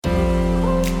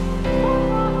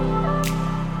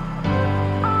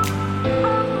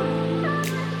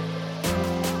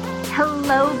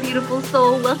beautiful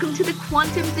soul. Welcome to the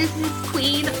Quantum Business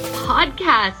Queen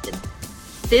podcast.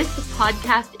 This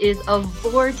podcast is a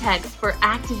vortex for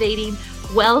activating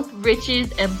wealth,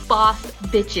 riches, and boss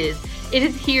bitches. It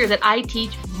is here that I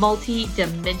teach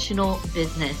multi-dimensional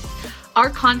business. Our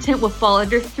content will fall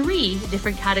under 3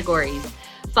 different categories: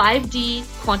 5D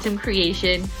quantum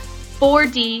creation,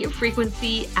 4D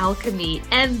frequency alchemy,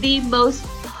 and the most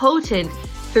potent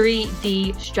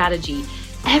 3D strategy.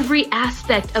 Every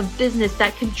aspect of business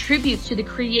that contributes to the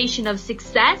creation of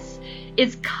success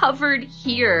is covered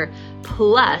here.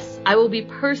 Plus, I will be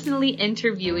personally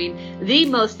interviewing the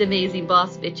most amazing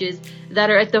boss bitches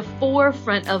that are at the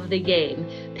forefront of the game,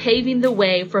 paving the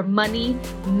way for money,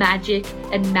 magic,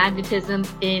 and magnetism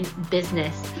in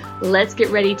business. Let's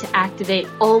get ready to activate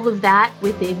all of that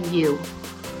within you.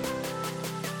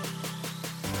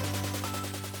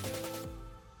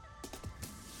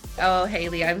 Oh,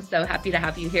 Hayley, I'm so happy to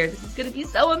have you here. This is going to be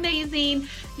so amazing.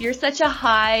 You're such a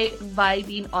high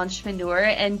vibing entrepreneur.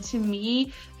 And to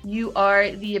me, you are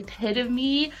the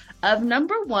epitome of,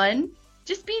 number one,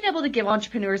 just being able to give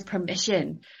entrepreneurs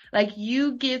permission. Like,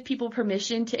 you give people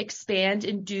permission to expand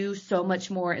and do so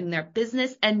much more in their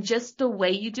business and just the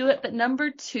way you do it. But number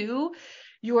 2,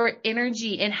 your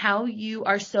energy and how you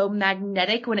are so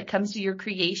magnetic when it comes to your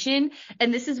creation.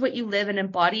 And this is what you live and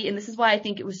embody. And this is why I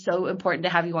think it was so important to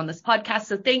have you on this podcast.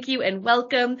 So thank you and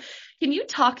welcome. Can you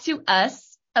talk to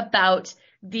us about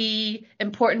the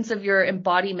importance of your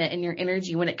embodiment and your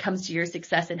energy when it comes to your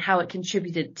success and how it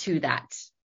contributed to that?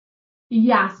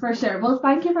 Yes, for sure. Well,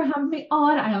 thank you for having me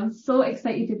on. I am so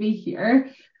excited to be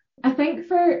here. I think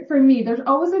for me, there's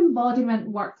always embodiment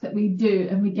work that we do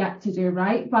and we get to do,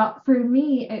 right? But for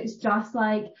me, it's just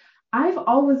like, I've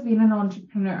always been an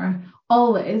entrepreneur,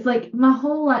 always. Like, my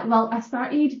whole life. Well, I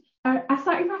started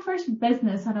my first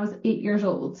business when I was 8 years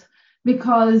old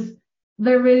because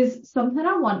there was something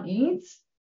I wanted.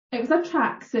 It was a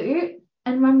tracksuit,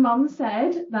 and my mum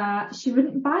said that she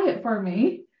wouldn't buy it for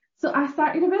me. So I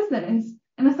started a business,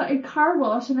 and I started car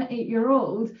washing at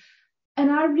 8-year-old. And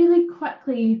I really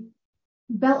quickly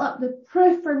built up the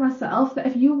proof for myself that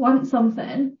if you want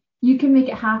something, you can make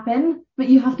it happen, but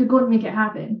you have to go and make it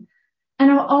happen.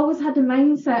 And I've always had the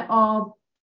mindset of,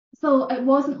 so it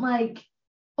wasn't like,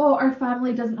 oh, our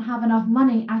family doesn't have enough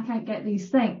money, I can't get these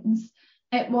things.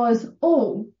 It was,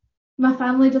 oh, my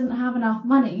family doesn't have enough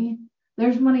money,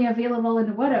 there's money available in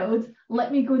the world,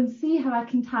 let me go and see how I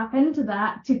can tap into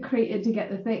that to create it, to get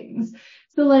the things.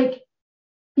 So like,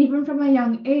 even from a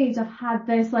young age, I've had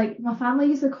this, like, my family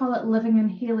used to call it living in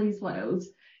Hayley's world.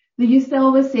 They used to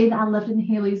always say that I lived in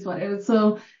Hayley's world.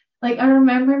 So, like, I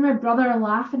remember my brother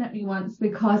laughing at me once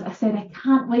because I said, I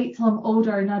can't wait till I'm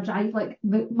older and I drive, like,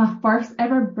 my first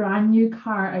ever brand new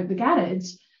car out the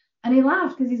garage. And he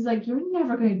laughed because he's like, you're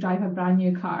never going to drive a brand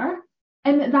new car.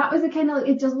 And that was the kind of, like,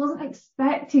 it just wasn't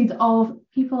expected of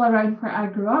people around where I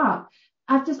grew up.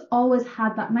 I've just always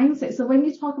had that mindset. So when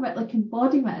you talk about, like,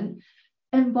 embodiment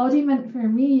for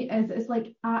me is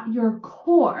like, at your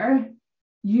core,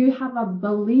 you have a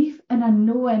belief and a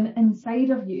knowing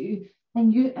inside of you,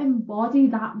 and you embody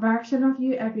that version of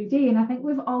you every day. And I think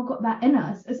we've all got that in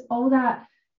us. It's all that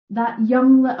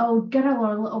young little girl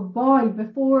or little boy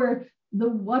before the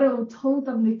world told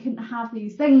them they couldn't have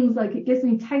these things. Like, it gives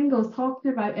me tingles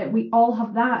talking about it. We all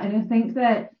have that. And I think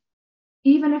that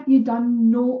even if you've done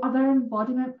no other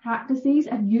embodiment practices,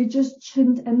 if you just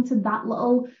tuned into that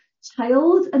little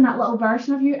child and that little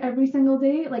version of you every single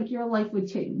day, like, your life would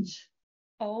change.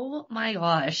 Oh my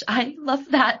gosh. I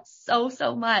love that so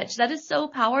much. That is so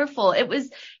powerful.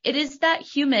 It is that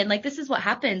human, like, this is what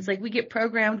happens. Like, we get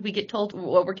programmed, we get told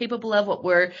what we're capable of, what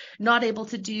we're not able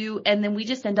to do. And then we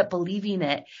just end up believing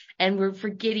it. And we're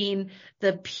forgetting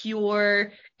the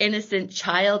pure, innocent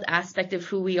child aspect of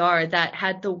who we are that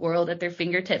had the world at their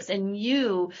fingertips. And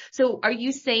so are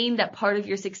you saying that part of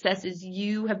your success is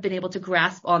you have been able to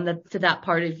grasp on to that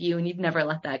part of you and you've never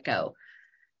let that go?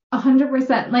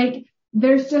 100%. Like,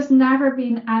 there's just never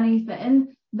been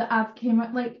anything that I've came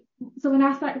up, like, so when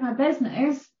I started my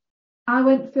business, I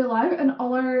went full out and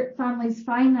all our family's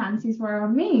finances were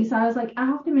on me. So I was like, I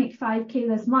have to make 5k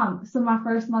this month. So my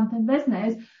first month in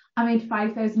business, I made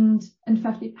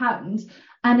 £5,050.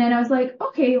 And then I was like,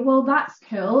 okay, well, that's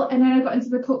cool. And then I got into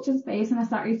the coaching space and I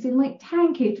started seeing like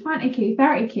 10k, 20k,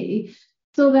 30k.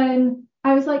 So then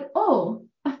I was like, oh,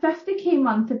 a 50k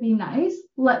month would be nice.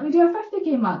 Let me do a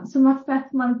 50k month. So my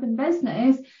 5th month in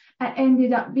business, it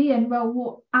ended up being,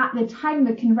 well, at the time,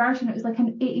 the conversion, it was like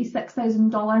an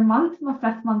 $86,000 month, my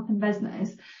 5th month in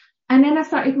business. And then I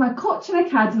started my coaching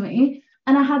academy,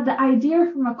 and I had the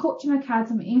idea for my coaching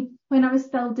academy when I was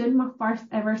still doing my first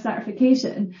ever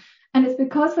certification. And it's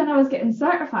because when I was getting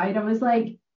certified, I was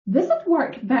like, this would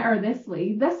work better this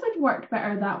way. This would work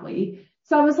better that way.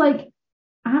 So I was like,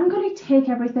 I'm going to take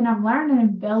everything I'm learning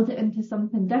and build it into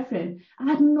something different. I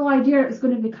had no idea it was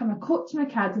going to become a coaching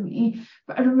academy.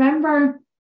 But I remember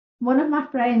one of my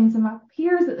friends and my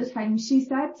peers at the time, she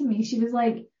said to me, she was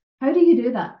like, how do you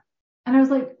do that? And I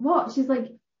was like, what? She's like,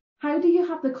 how do you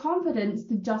have the confidence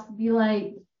to just be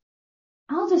like,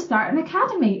 I'll just start an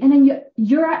academy? And then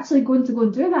you're actually going to go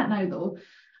and do that now though.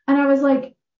 And I was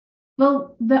like,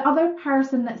 well, the other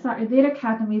person that started their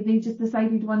academy, they just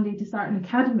decided one day to start an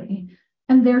academy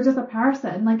and they're just a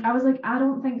person. Like, I was like, I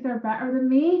don't think they're better than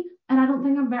me. And I don't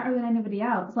think I'm better than anybody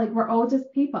else. Like, we're all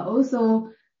just people.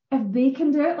 So if they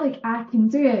can do it, like, I can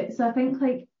do it. So I think,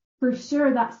 like, for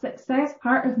sure, that success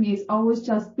part of me is always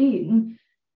just being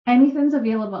anything's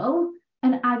available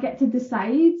and I get to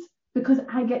decide because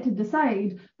I get to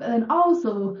decide. But then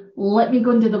also let me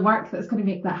go and do the work that's going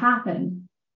to make that happen.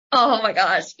 Oh my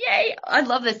gosh. Yay. I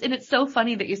love this. And it's so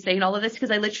funny that you're saying all of this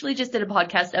because I literally just did a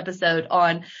podcast episode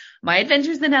on my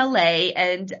adventures in LA.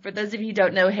 And for those of you who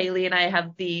don't know, Hayley and I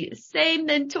have the same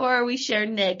mentor. We share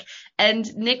Nick,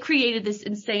 and Nick created this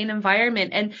insane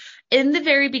environment. And in the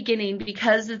very beginning,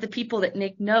 because of the people that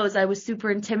Nick knows, I was super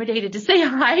intimidated to say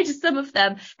hi to some of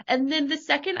them. And then the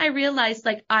second I realized,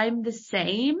 like, I'm the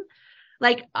same,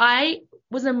 like, I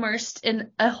was immersed in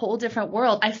a whole different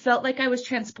world. I felt like I was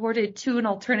transported to an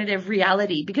alternative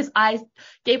reality because I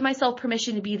gave myself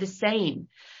permission to be the same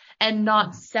and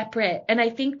not separate. And I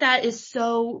think that is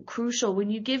so crucial.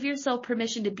 When you give yourself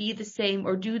permission to be the same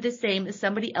or do the same as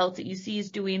somebody else that you see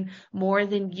is doing more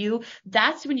than you,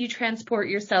 that's when you transport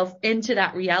yourself into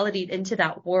that reality, into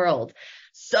that world.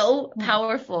 So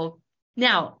powerful.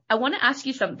 Now, I want to ask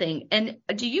you something. And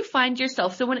do you find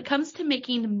yourself, so when it comes to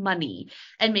making money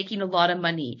and making a lot of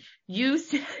money, you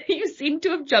seem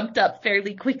to have jumped up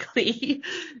fairly quickly.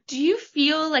 Do you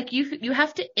feel like you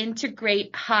have to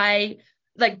integrate high,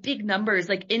 like big numbers,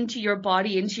 like into your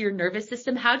body, into your nervous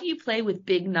system? How do you play with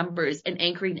big numbers and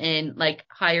anchoring in like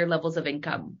higher levels of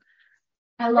income?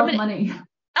 I love money.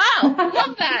 Oh,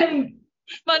 love that.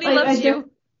 Money loves you.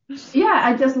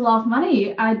 I just love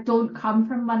money. I don't come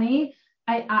from money.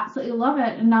 I absolutely love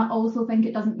it. And I also think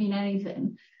it doesn't mean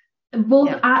anything. Both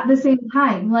at the same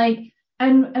time. Like,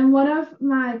 and one of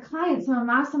my clients in my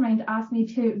mastermind asked me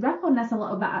to riff on this a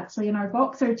little bit actually in our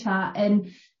Boxer chat.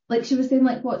 And like, she was saying,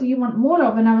 like, what do you want more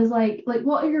of? And I was like,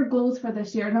 what are your goals for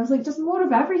this year? And I was like, just more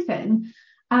of everything.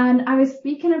 And I was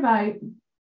speaking about,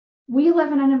 we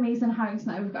live in an amazing house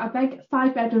now. We've got a big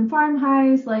 5-bedroom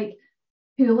farmhouse, like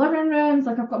 2 living rooms,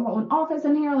 like I've got my own office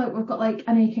in here, like we've got like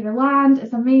an acre of land.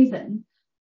 It's amazing.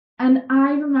 And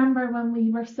I remember when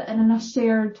we were sitting in a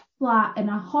shared flat in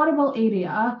a horrible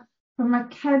area where my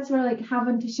kids were like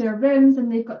having to share rooms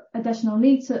and they've got additional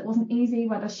needs, so it wasn't easy.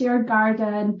 We had a shared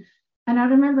garden. And I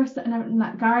remember sitting out in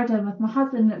that garden with my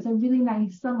husband, and it was a really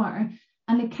nice summer.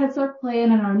 And the kids were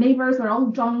playing and our neighbours were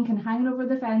all drunk and hanging over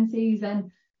the fences.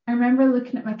 And I remember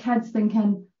looking at my kids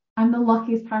thinking, I'm the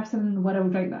luckiest person in the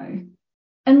world right now.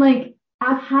 And like,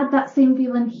 I've had that same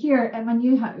feeling here at my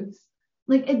new house.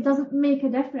 Like, it doesn't make a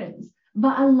difference,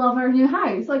 but I love our new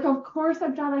house. Like, of course,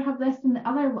 I'd rather have this than the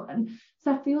other one.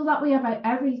 So I feel that way about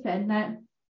everything, that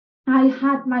I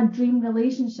had my dream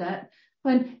relationship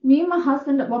when me and my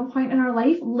husband at one point in our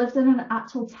life lived in an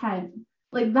actual tent.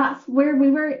 Like, that's where we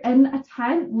were, in a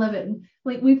tent living.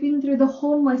 Like, we've been through the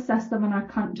homeless system in our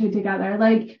country together.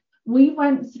 Like, we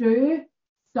went through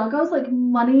struggles. Like,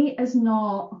 money is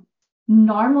not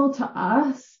normal to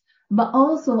us, but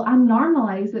also I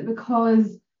normalize it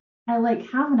because I like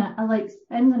having it, I like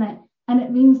spending it, and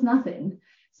it means nothing.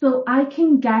 So I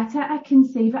can get it, I can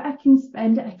save it, I can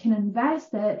spend it, I can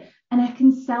invest it, and I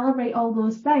can celebrate all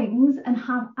those things and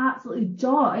have absolutely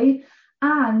joy,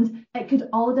 and it could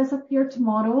all disappear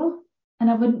tomorrow and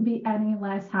I wouldn't be any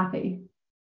less happy.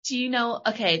 Do you know,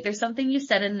 okay, there's something you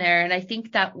said in there, and I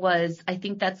think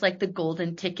that's like the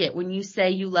golden ticket. When you say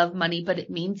you love money, but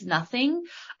it means nothing,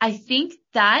 I think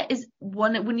that is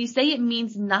when you say it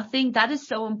means nothing, that is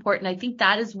so important. I think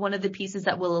that is one of the pieces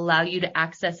that will allow you to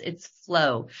access its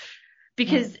flow,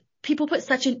 because people put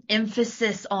such an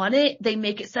emphasis on it. They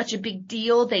make it such a big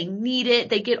deal. They need it.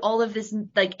 They get all of this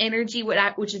like energy,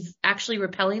 which is actually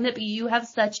repelling it. But you have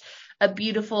such a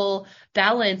beautiful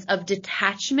balance of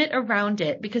detachment around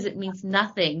it because it means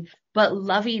nothing, but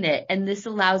loving it. And this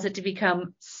allows it to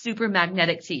become super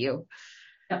magnetic to you.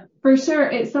 Yeah, for sure.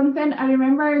 It's something I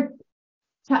remember.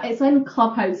 It's when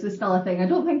Clubhouse was still a thing. I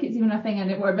don't think it's even a thing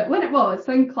anymore, but when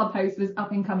Clubhouse was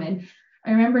up and coming,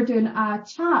 I remember doing a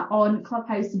chat on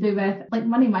Clubhouse to do with like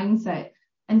money mindset.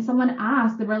 And someone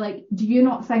asked, they were like, do you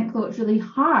not think though it's really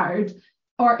hard,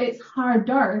 or it's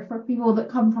harder for people that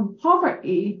come from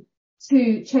poverty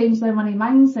to change their money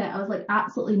mindset? I was like,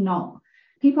 absolutely not.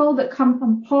 People that come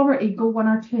from poverty go one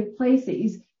or two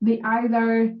places. They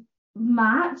either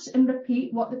match and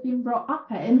repeat what they've been brought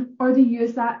up in, or they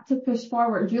use that to push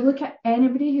forward. You look at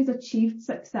anybody who's achieved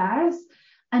success,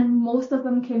 and most of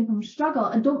them came from struggle.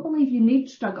 I don't believe you need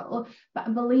struggle, but I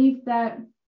believe that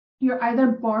you're either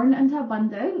born into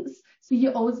abundance, so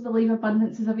you always believe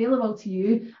abundance is available to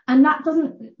you, and that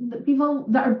doesn't, the people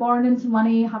that are born into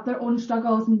money have their own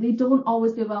struggles and they don't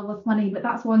always do well with money, but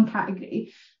that's one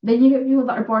category. Then you get people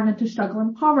that are born into struggle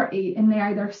and poverty, and they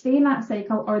either stay in that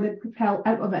cycle or they propel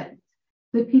out of it.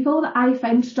 The people that I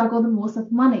find struggle the most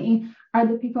with money are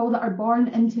the people that are born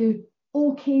into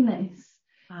okayness.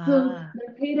 So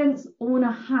their parents own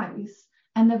a house,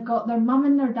 and they've got their mum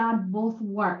and their dad both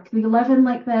work. They live in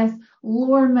like this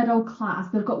lower middle class.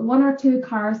 They've got one or two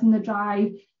cars in the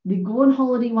drive. They go on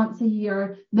holiday once a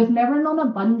year. They've never known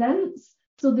abundance.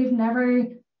 So they've never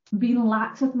been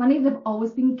lax with money. They've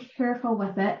always been careful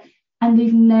with it, and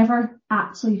they've never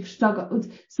actually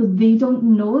struggled. So they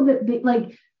don't know that they,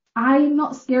 like, I'm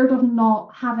not scared of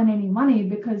not having any money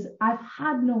because I've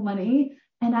had no money.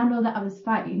 And I know that I was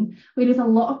fine. Whereas a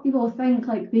lot of people think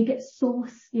like they get so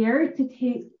scared to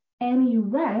take any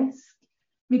risk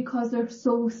because they're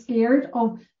so scared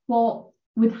of what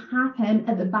would happen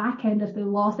at the back end if they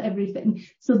lost everything.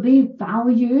 So they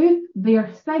value their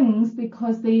things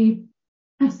because they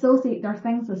associate their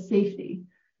things with safety,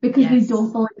 because they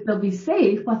don't believe they'll be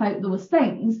safe without those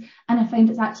things. And I find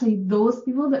it's actually those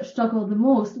people that struggle the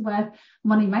most with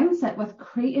money mindset, with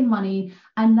creating money.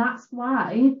 And that's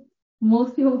why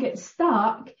most people get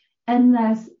stuck in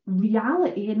this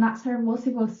reality, and that's how most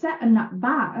people sit in that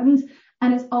band.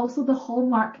 And it's also the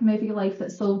Hallmark movie life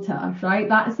that's sold to us, right?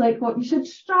 That's like what you should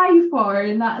strive for,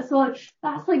 and that's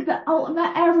like the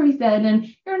ultimate everything. And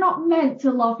you're not meant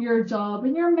to love your job,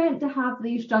 and you're meant to have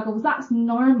these struggles. That's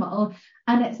normal,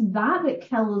 and it's that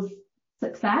kills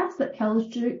success, that kills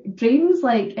dreams.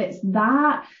 Like, it's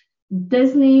that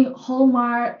Disney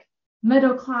Hallmark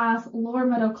middle class, lower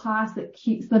middle class that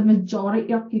keeps the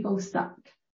majority of people stuck.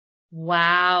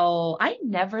 Wow. I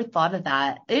never thought of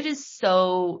that. It is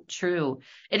so true.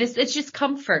 It's just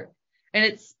comfort. And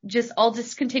it's just, I'll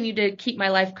just continue to keep my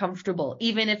life comfortable,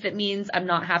 even if it means I'm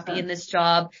not happy in this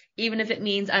job, even if it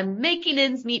means I'm making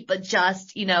ends meet, but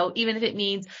just, even if it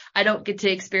means I don't get to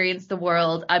experience the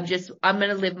world, I'm going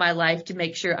to live my life to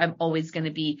make sure I'm always going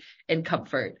to be in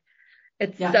comfort.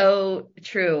 It's so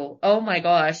true. Oh my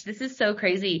gosh. This is so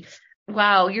crazy.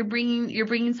 Wow. You're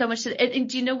bringing so much to it. And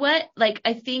do you know what? Like,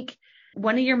 I think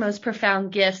one of your most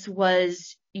profound gifts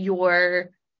was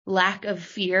your lack of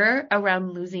fear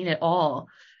around losing it all,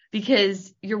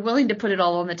 because you're willing to put it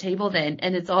all on the table then.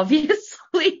 And it's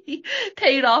obviously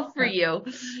paid off for you.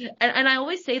 And I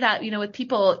always say that, with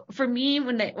people, for me,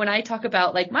 when I talk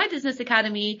about like my business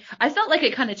academy, I felt like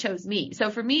it kind of chose me.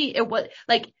 So for me, it was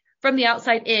like, from the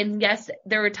outside in, yes,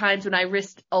 there were times when I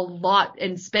risked a lot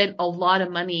and spent a lot of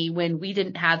money when we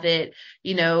didn't have it.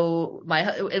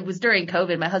 It was during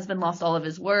COVID. My husband lost all of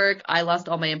his work. I lost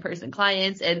all my in-person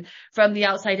clients. And from the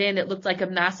outside in, it looked like a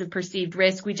massive perceived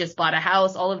risk. We just bought a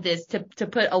house, all of this to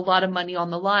put a lot of money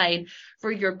on the line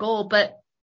for your goal. But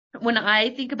when I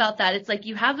think about that, it's like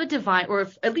you have a divine, or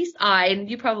at least I, and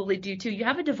you probably do too, you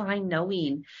have a divine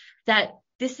knowing that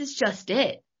this is just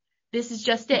it. This is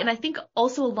just it. And I think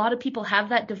also a lot of people have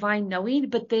that divine knowing,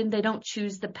 but then they don't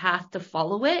choose the path to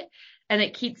follow it. And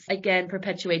it keeps, again,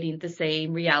 perpetuating the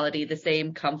same reality, the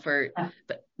same comfort,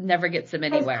 but never gets them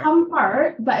anywhere. It's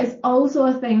comfort, but it's also,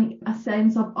 I think, a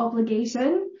sense of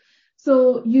obligation.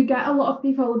 So you get a lot of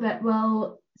people that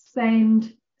will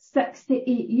spend 6 to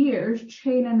 8 years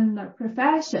training in their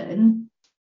profession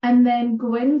and then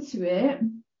go into it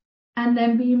and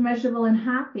then be miserable and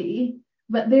happy,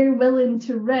 but they're willing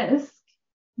to risk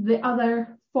the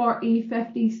other 40,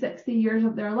 50, 60 years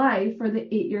of their life for the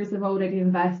 8 years they've already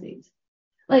invested.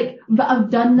 Like, but I've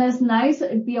done this now, so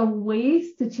it'd be a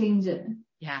waste to change it.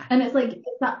 Yeah. And it's like,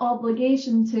 it's that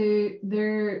obligation to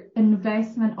their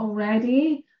investment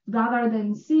already, rather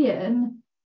than seeing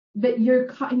that you're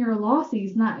cutting your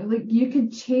losses now. Like, you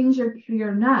could change your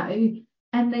career now,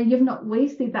 and then you've not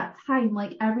wasted that time.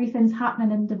 Like, everything's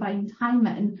happening in divine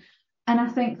timing. And I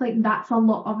think like that's a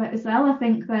lot of it as well. I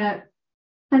think that,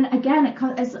 and again,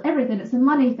 it's everything. It's a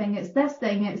money thing. It's this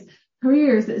thing. It's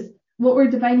careers. It's what we're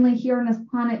divinely here on this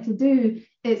planet to do.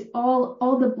 It's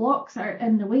all the blocks are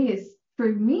in the way. It's, for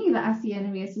me, that I see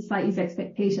anyway, is society's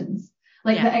expectations.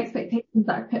 Like the expectations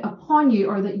that are put upon you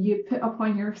or that you put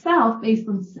upon yourself based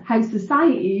on how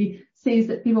society says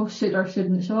that people should or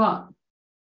shouldn't show up.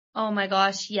 Oh my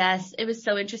gosh, yes. It was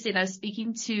so interesting. I was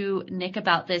speaking to Nick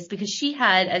about this because she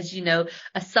had, as you know,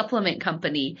 a supplement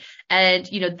company, and,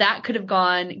 you know, that could have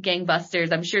gone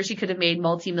gangbusters. I'm sure she could have made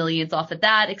multi-millions off of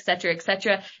that, et cetera, et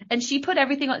cetera. And she put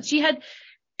everything on.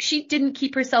 She didn't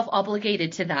keep herself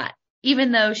obligated to that,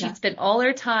 even though she spent all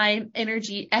her time,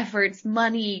 energy, efforts,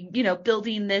 money, you know,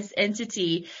 building this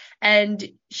entity. And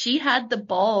she had the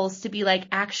balls to be like,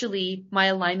 actually, my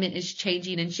alignment is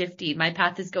changing and shifting. My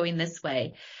path is going this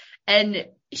way. And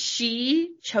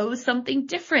she chose something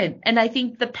different. And I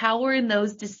think the power in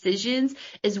those decisions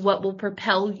is what will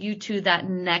propel you to that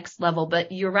next level.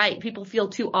 But you're right. People feel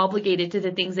too obligated to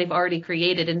the things they've already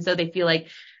created. And so they feel like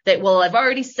that, well, I've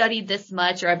already studied this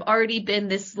much, or I've already been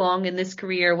this long in this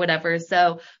career, or whatever.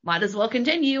 So might as well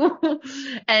continue.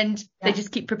 And they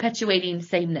just keep perpetuating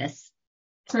sameness.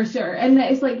 For sure. And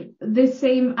it's like the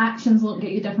same actions won't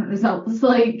get you different results.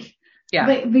 Like,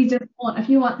 they just want, if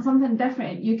you want something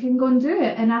different, you can go and do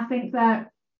it. And I think that,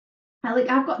 like,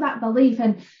 I've got that belief.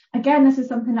 And again, this is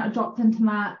something that I dropped into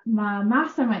my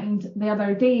mastermind the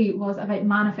other day, was about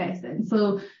manifesting.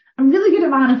 So I'm really good at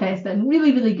manifesting,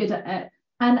 really, really good at it.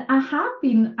 And I have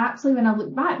been, actually, when I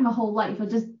look back my whole life,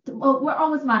 we're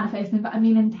always manifesting, but I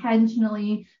mean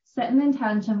intentionally setting the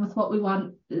intention with what we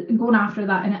want, going after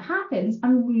that, and it happens.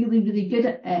 I'm really, really good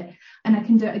at it, and I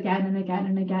can do it again and again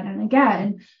and again and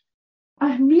again.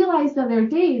 I realized the other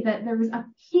day that there was a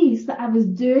piece that I was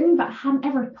doing but I hadn't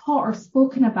ever taught or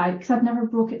spoken about because I've never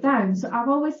broke it down. So I've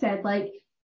always said, like,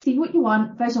 see what you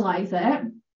want, visualize it,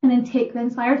 and then take the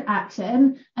inspired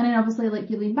action. And then obviously,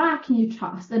 like, you lean back and you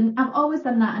trust. And I've always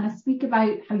done that. And I speak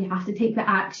about how you have to take the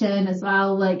action as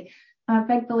well. Like, I'm a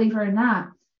big believer in that.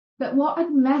 But what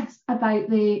I'd missed about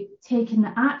the taking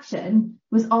the action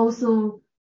was also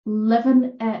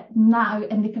living it now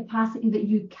in the capacity that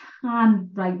you can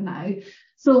right now.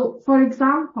 So, for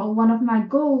example, one of my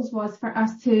goals was for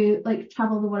us to, like,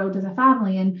 travel the world as a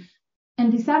family. And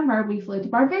in December, we flew to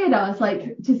Barbados,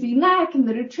 like, to see Nick and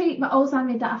the retreat, but also I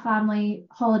made that a family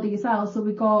holiday as well. So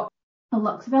we got a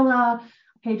luxe villa,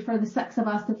 paid for the 6 of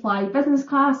us to fly business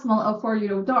class, my little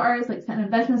 4-year-old daughters, like, sitting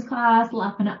in business class,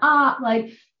 lapping it up,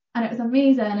 like, and it was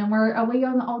amazing. And we're away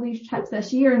on all these trips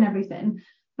this year and everything.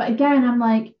 But again, I'm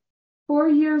like, 4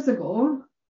 years ago,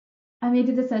 I made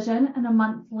a decision, and a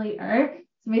month later,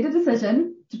 made a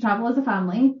decision to travel as a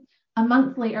family. A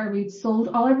month later, we'd sold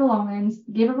all our belongings,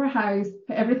 gave up our house,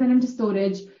 put everything into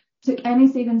storage, took any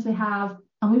savings we have,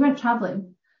 and we went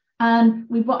traveling. And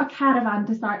we bought a caravan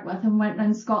to start with and went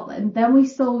around Scotland. Then we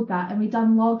sold that and we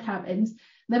done log cabins.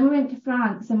 Then we went to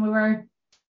France, and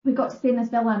we got to stay in this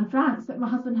villa in France, but my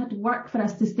husband had to work for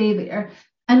us to stay there.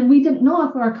 And we didn't know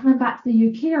if we were coming back to the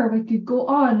UK or we could go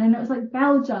on. And it was like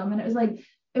Belgium. And it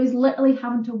was literally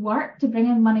having to work to bring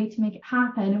in money to make it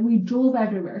happen. And we drove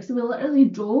everywhere. So we literally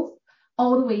drove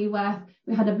all the way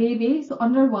we had a baby, so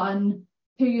under 1,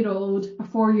 2-year-old, a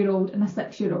 4-year-old, and a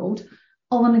 6-year-old,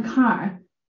 all in a car.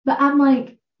 But I'm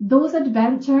like, those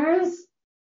adventures,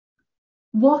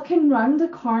 walking round a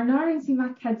corner and see my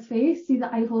kid's face, see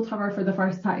the Eiffel Tower for the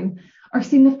first time, or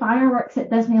seeing the fireworks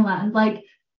at Disneyland, like,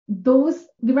 those,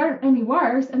 they weren't any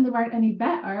worse and they weren't any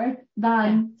better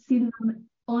than seeing them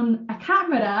on a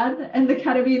catamaran in the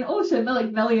Caribbean Ocean. They're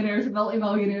like millionaires,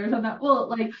 multi-millionaires on that boat.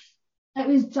 Like, it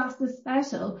was just as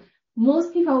special.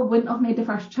 Most people wouldn't have made the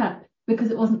first trip because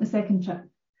it wasn't the second trip.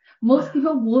 Most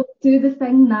people won't do the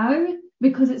thing now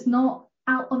because it's not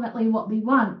ultimately what they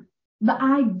want. But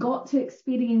I got to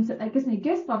experience it. It gives me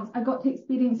goosebumps. I got to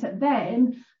experience it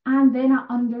then. And then I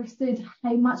understood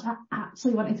how much I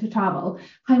actually wanted to travel,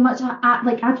 how much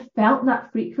I'd felt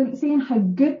that frequency and how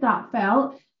good that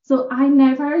felt. So I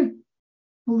never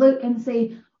look and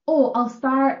say, oh, I'll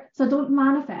start. So I don't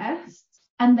manifest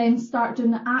and then start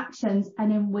doing the actions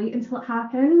and then wait until it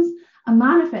happens. I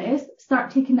manifest,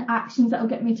 start taking the actions that will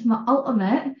get me to my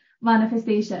ultimate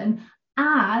manifestation.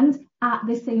 And at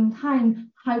the same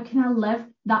time, how can I live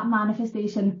that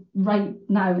manifestation right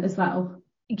now as well?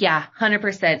 Yeah,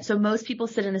 100%. So most people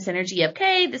sit in this energy of,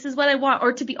 okay, this is what I want.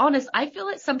 Or to be honest, I feel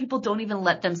like some people don't even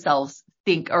let themselves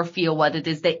think or feel what it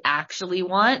is they actually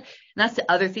want. And that's the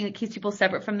other thing that keeps people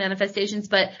separate from manifestations.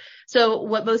 But so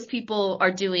what most people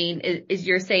are doing is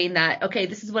you're saying that, okay,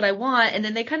 this is what I want. And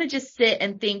then they kind of just sit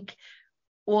and think,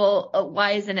 well,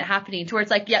 why isn't it happening? To where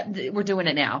it's like, yeah, we're doing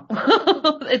it now.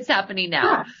 It's happening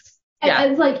now. Yeah.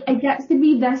 It's like, it gets to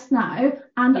be this now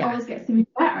and it always gets to be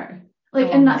better.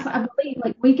 Like, and that's what I believe,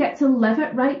 like, we get to live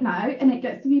it right now and it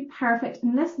gets to be perfect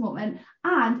in this moment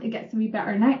and it gets to be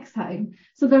better next time.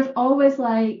 So there's always,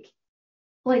 like,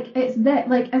 Like it's that,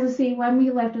 like, as I say, when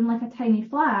we lived in like a tiny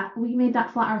flat, we made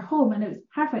that flat our home and it was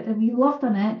perfect and we loved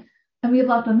on it and we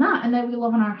loved on that. And then we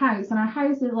live in our house and our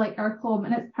house is like our home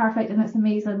and it's perfect and it's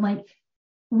amazing. Like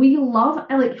we love,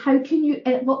 like, what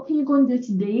can you go and do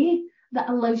today that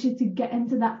allows you to get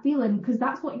into that feeling? Because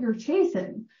that's what you're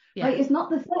chasing. Yeah. Like, it's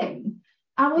not the thing.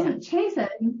 I wasn't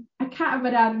chasing a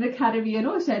catamaran in the Caribbean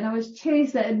Ocean. I was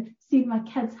chasing seeing my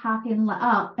kids happy and lit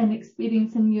up and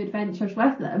experiencing new adventures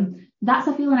with them. That's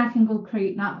a feeling I can go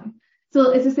create now.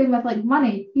 So it's the same with like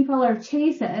money. People are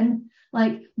chasing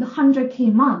like the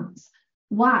 100K months.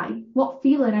 Why? What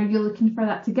feeling are you looking for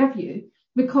that to give you?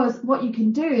 Because what you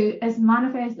can do is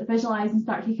manifest, visualize, and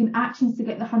start taking actions to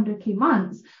get the 100K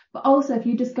months. But also, if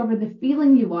you discover the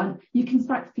feeling you want, you can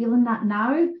start feeling that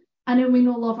now. And then we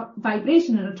know law of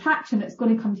vibration and attraction, it's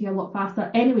going to come to you a lot faster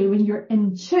anyway when you're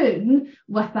in tune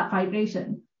with that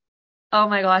vibration. Oh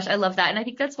my gosh, I love that. And I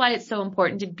think that's why it's so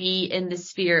important to be in the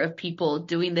sphere of people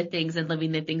doing the things and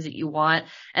living the things that you want.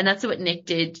 And that's what Nick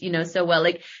did, so well.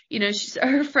 Like,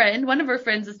 one of her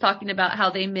friends is talking about how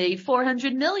they made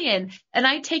 400 million. And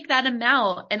I take that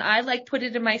amount and I like put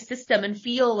it in my system and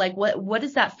feel like, what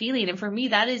is that feeling? And for me,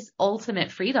 that is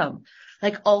ultimate freedom.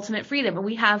 Like ultimate freedom. And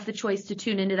we have the choice to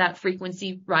tune into that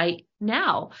frequency right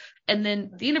now. And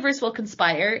then the universe will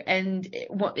conspire and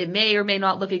it may or may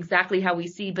not look exactly how we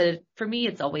see, but for me,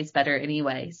 it's always better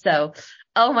anyway. So,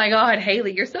 oh my God,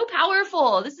 Hayley, you're so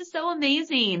powerful. This is so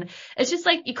amazing. It's just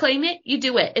like you claim it, you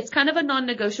do it. It's kind of a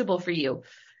non-negotiable for you.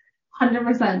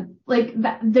 100%. Like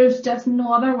that, there's just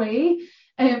no other way.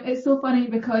 It's so funny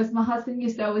because my husband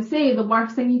used to always say the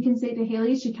worst thing you can say to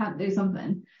Hayley is she can't do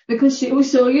something, because she will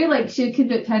show you like she could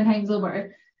do it 10 times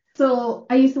over. So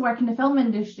I used to work in the film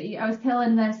industry. I was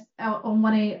telling this on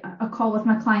a call with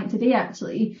my client today,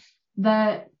 actually,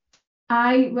 that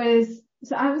I was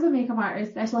a makeup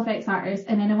artist, special effects artist,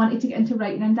 and then I wanted to get into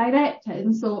writing and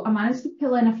directing. So I managed to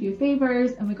pull in a few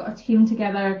favors and we got a team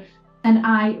together and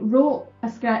I wrote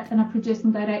a script and I produced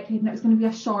and directed, and it was going to be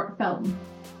a short film.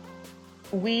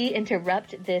 We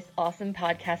interrupt this awesome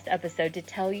podcast episode to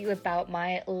tell you about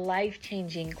my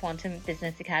life-changing Quantum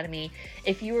Business Academy.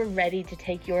 If you are ready to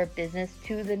take your business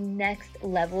to the next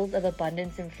levels of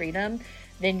abundance and freedom,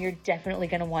 then you're definitely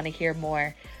going to want to hear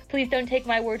more. Please don't take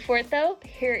my word for it though.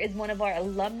 Here is one of our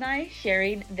alumni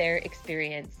sharing their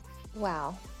experience.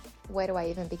 Wow. Where do I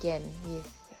even begin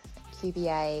with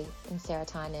QBA and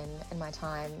serotonin and my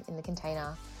time in the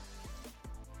container?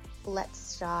 Let's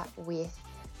start with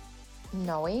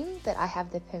knowing that I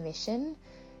have the permission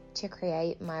to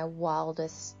create my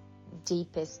wildest,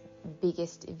 deepest,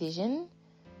 biggest vision.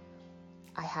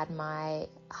 I had my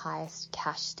highest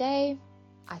cash day.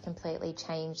 I completely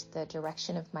changed the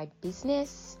direction of my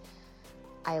business.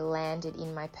 I landed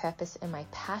in my purpose and my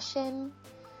passion.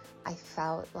 I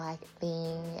felt like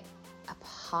being a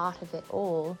part of it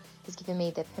all has given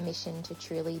me the permission to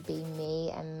truly be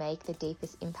me and make the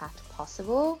deepest impact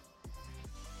possible.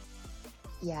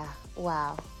 Yeah,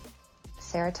 wow.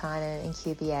 Serotonin and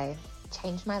QBA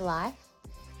changed my life.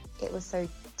 It was so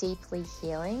deeply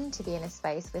healing to be in a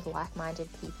space with like-minded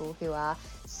people who are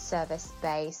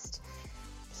service-based,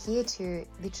 here to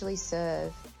literally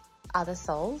serve other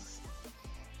souls,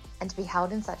 and to be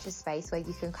held in such a space where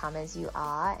you can come as you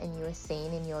are and you are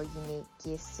seen in your unique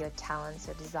gifts, your talents,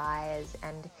 your desires,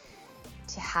 and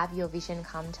to have your vision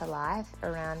come to life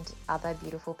around other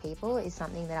beautiful people is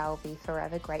something that I will be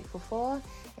forever grateful for.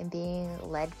 And being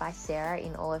led by Sarah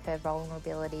in all of her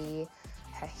vulnerability,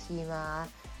 her humor,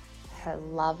 her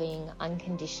loving,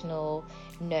 unconditional,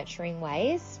 nurturing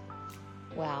ways.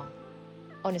 Wow.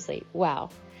 Honestly, wow.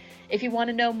 If you want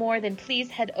to know more, then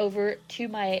please head over to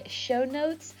my show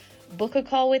notes, book a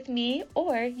call with me,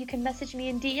 or you can message me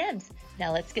in DMs.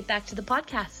 Now let's get back to the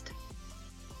podcast.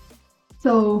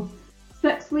 So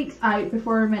 6 weeks out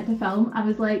before we were meant to film, I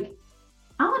was like,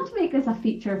 I want to make this a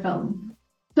feature film.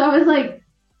 So I was like,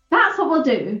 that's what we'll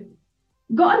do.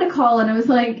 Got on the call and I was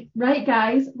like, right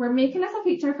guys, we're making this a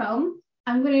feature film.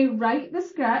 I'm going to write the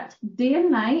script day and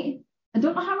night. I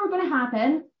don't know how we're going to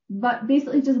happen, but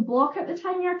basically just block out the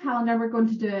time in your calendar, we're going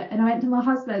to do it. And I went to my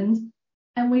husband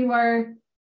and we were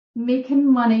making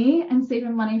money and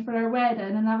saving money for our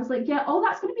wedding. And I was like, yeah, all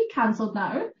that's going to be cancelled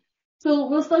now. So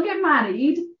we'll still get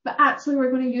married, but actually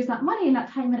we're going to use that money and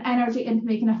that time and energy into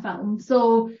making a film.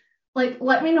 So like,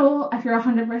 let me know if you're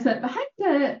 100% behind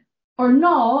it or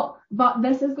not, but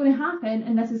this is going to happen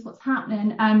and this is what's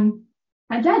happening.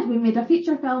 I did. We made a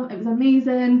feature film. It was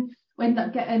amazing. We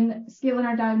ended up scaling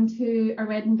our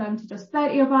wedding down to just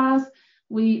 30 of us.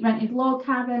 We rented log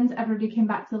cabins. Everybody came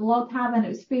back to the log cabin. It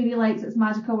was fairy lights. It was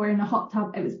magical. We're in a hot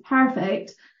tub. It was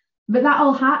perfect. But that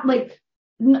all happened, like,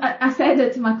 I said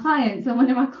it to my clients, and one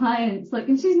of my clients, like,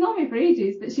 and she's known me for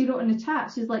ages, but she wrote in the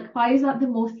chat, she's like, why is that the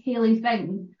most Hayley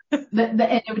thing that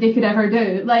anybody could ever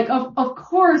do? Like, of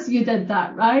course you did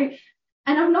that, right?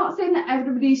 And I'm not saying that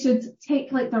everybody should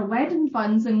take like their wedding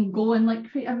funds and go and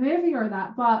like create a movie or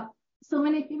that, but so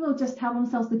many people just tell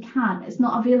themselves they can't, it's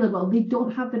not available, they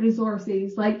don't have the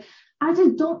resources. Like, I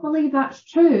just don't believe that's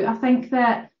true. I think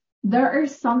that there are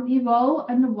some people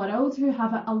in the world who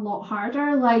have it a lot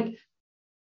harder. Like,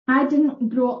 I didn't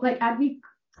grow up, like, I'd be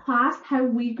classed how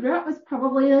we grew up was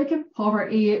probably like in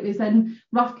poverty. It was in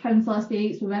rough council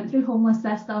estates. We went through homeless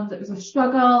systems. It was a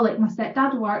struggle. Like, my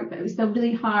stepdad worked, but it was still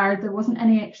really hard. There wasn't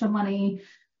any extra money.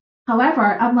 However,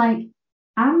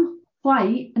 I'm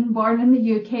white and born in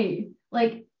the UK.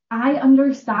 Like, I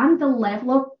understand the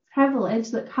level of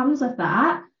privilege that comes with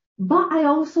that, but I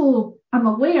also am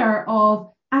aware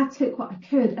of I took what I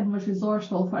could and was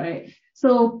resourceful for it.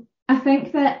 So I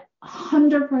think that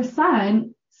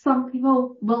 100% some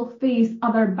people will face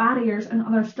other barriers and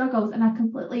other struggles, and I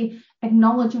completely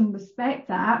acknowledge and respect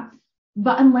that.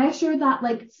 But unless you're that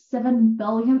like 7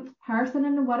 billionth person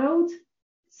in the world,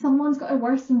 someone's got it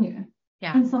worse than you.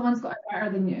 Yeah. And someone's got it better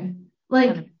than you.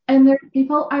 Like, and there are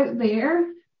people out there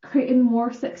creating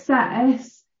more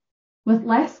success with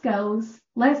less skills,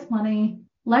 less money,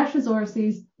 less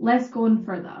resources, less going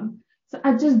for them. So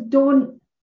I just don't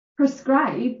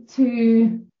prescribe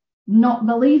to not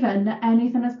believing that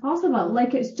anything is possible.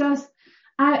 Like, it's just,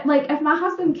 like, if my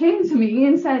husband came to me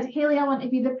and said, Hayley, I want to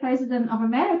be the president of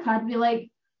America, I'd be like,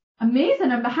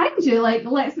 amazing, I'm behind you, like,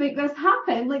 let's make this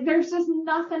happen. Like, there's just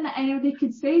nothing that anybody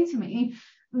could say to me.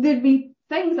 There'd be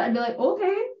things that I'd be like,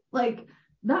 okay, like,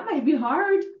 that might be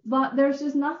hard, but there's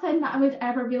just nothing that I would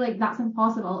ever be like, that's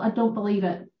impossible. I don't believe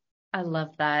it. I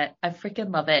love that. I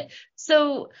freaking love it.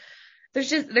 So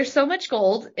there's so much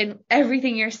gold in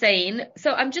everything you're saying.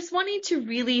 So I'm just wanting to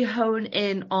really hone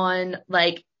in on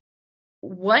like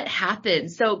what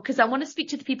happens. So, cause I want to speak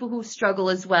to the people who struggle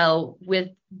as well with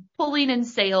pulling in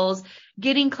sales,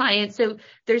 getting clients. So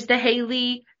there's the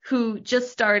Hayley who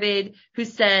just started, who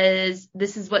says,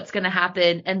 this is what's going to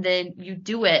happen. And then you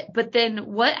do it. But then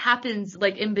what happens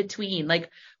like in between? Like,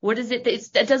 what is it?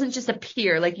 It doesn't just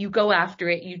appear. Like, you go after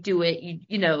it, you do it,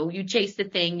 you chase the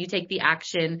thing, you take the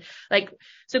action. Like,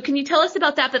 so can you tell us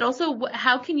about that? But also,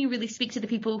 how can you really speak to the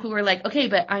people who are like, okay,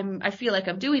 but I feel like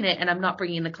I'm doing it and I'm not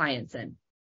bringing the clients in?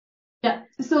 Yeah.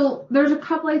 So there's a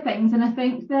couple of things. And I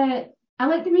think that I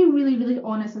like to be really, really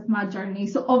honest with my journey.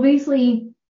 So obviously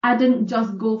I didn't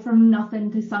just go from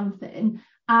nothing to something.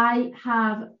 I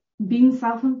have been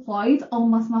self-employed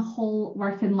almost my whole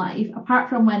working life, apart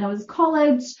from when I was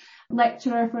college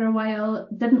lecturer for a while.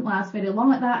 Didn't last very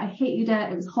long at that. I hated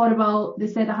it. It was horrible. They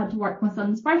said I had to work my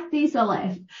son's birthday, so I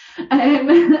left.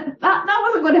 That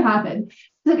wasn't going to happen.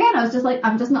 So again, I was just like,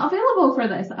 I'm just not available for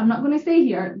this. I'm not going to stay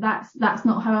here. That's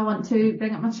not how I want to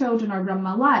bring up my children or run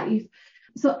my life.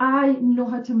 So I know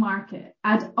how to market.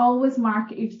 I'd always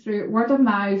marketed through word of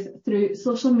mouth, through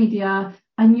social media.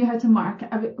 I knew how to market.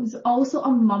 I was also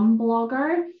a mum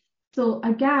blogger. So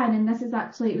again, and this is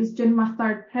actually, it was during my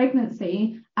 3rd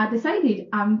pregnancy, I decided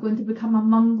I'm going to become a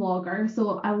mum blogger.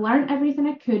 So I learned everything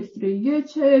I could through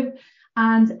YouTube,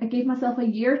 and I gave myself a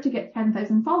year to get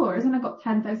 10,000 followers, and I got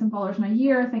 10,000 followers in a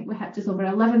year. I think we hit just over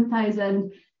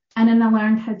 11,000. And then I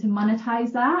learned how to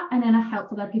monetize that, and then I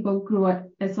helped other people grow it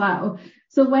as well.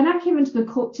 So when I came into the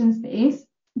coaching space,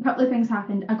 a couple of things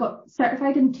happened. I got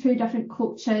certified in 2 different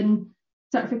coaching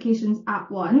certifications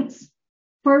at once.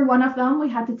 For one of them, we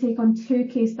had to take on 2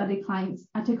 case study clients.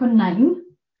 I took on 9,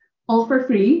 all for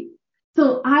free.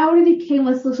 So I already came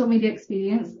with social media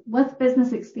experience, with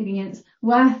business experience,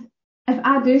 with, if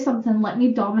I do something, let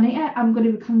me dominate it, I'm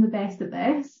going to become the best at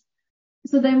this.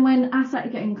 So then when I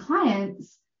started getting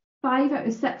clients, 5 out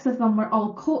of 6 of them were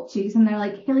all coaches, and they're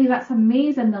like, Hayley, that's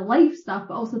amazing, the life stuff,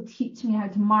 but also teach me how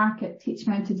to market, teach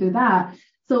me how to do that.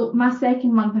 So my 2nd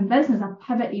month in business, I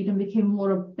pivoted and became more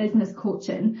of business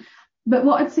coaching. But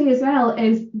what I'd say as well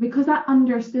is, because I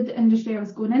understood the industry I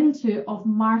was going into of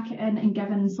marketing and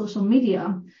giving social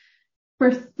media,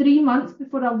 for 3 months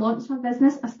before I launched my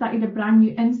business, I started a brand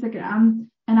new Instagram,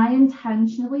 and I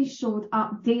intentionally showed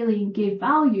up daily and gave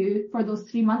value for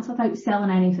those 3 months without selling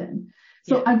anything.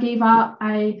 So yeah. I gave up,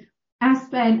 I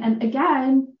spent, and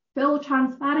again, full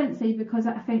transparency, because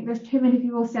I think there's too many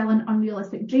people selling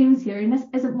unrealistic dreams here, and this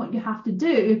isn't what you have to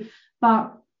do,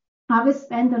 but I was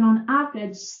spending on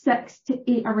average 6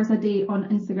 to 8 hours a day on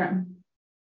Instagram.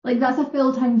 Like, that's a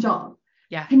full-time job.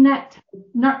 Yeah. Connect,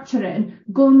 nurturing,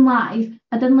 going live.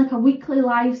 I did like a weekly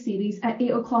live series at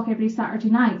 8 o'clock every Saturday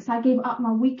night. So I gave up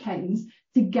my weekends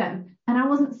to give, and I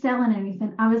wasn't selling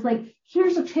anything. I was like,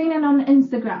 here's a training on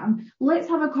Instagram. Let's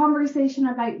have a conversation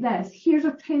about this. Here's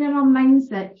a training on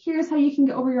mindset. Here's how you can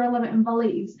get over your limiting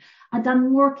beliefs. I've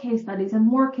done more case studies and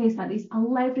more case studies. I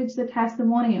leveraged the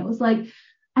testimonials,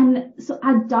 and so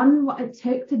I'd done what it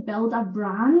took to build a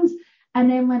brand. And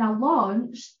then when I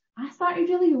launched, I started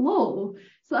really low.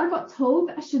 So I got told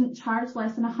that I shouldn't charge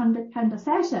less than £100 a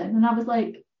session. And I was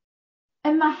like,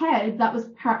 in my head, that was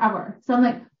per hour. So I'm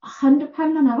like, £100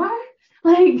 an hour?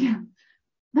 Like,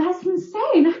 that's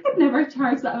insane. I could never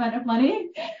charge that amount of money.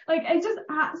 Like, it just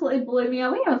absolutely blew me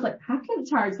away. I was like, I couldn't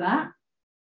charge that.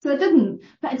 So I didn't,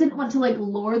 but I didn't want to like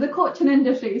lower the coaching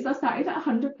industry. So I started at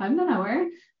 £100 an hour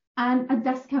and I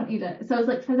discounted it. So I was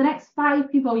like, for the next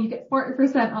 5 people, you get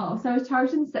 40% off. So I was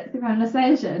charging £60 a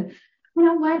session. And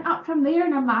I went up from there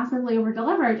and I massively over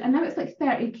delivered. And now it's like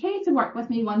 30k to work with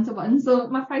me one-to-one. So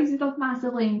my prices have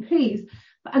massively increased,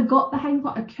 but I got behind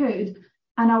what I could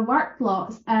and I worked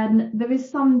lots. And there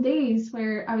was some days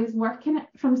where I was working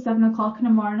from 7 o'clock in the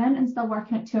morning and still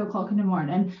working at 2 o'clock in the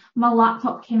morning. My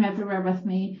laptop came everywhere with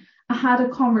me. I had a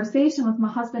conversation with my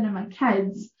husband and my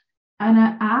kids. And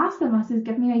I asked them, I said,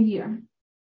 give me a year.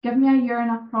 Give me a year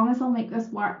and I promise I'll make this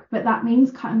work. But that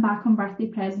means cutting back on birthday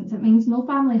presents. It means no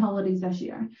family holidays this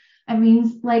year. It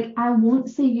means like I won't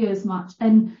see you as much.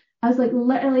 And I was like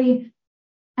literally,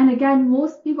 and again,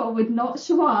 most people would not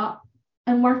show up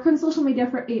and work on social media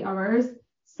for 8 hours,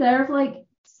 serve like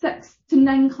 6 to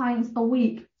 9 clients a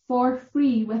week for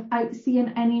free without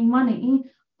seeing any money,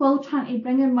 while trying to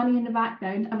bring in money in the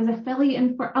background. I was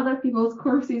affiliating for other people's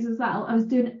courses as well. I was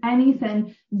doing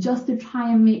anything just to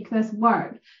try and make this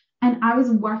work. And I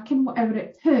was working whatever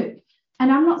it took.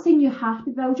 And I'm not saying you have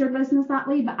to build your business that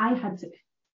way, but I had to.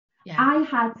 Yeah. I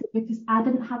had to, because I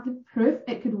didn't have the proof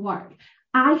it could work.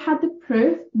 I had the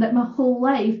proof that my whole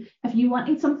life, if you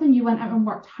wanted something, you went out and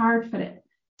worked hard for it.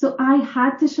 So I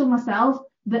had to show myself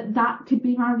that that could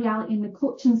be my reality in the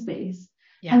coaching space.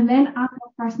 Yeah. And then after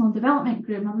my personal development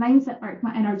grew, my mindset work,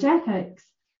 my energetics,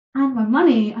 and my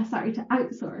money, I started to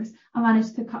outsource. I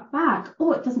managed to cut back.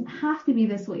 Oh, it doesn't have to be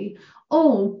this way.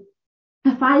 Oh,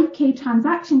 a 5k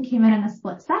transaction came in a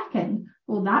split second.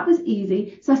 Well, that was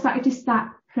easy. So I started to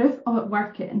stack proof of it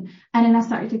working. And then I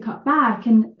started to cut back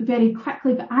and very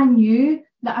quickly, but I knew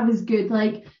that I was good.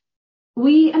 Like,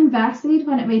 we invested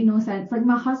when it made no sense. Like,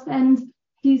 my husband,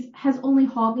 his only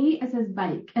hobby is his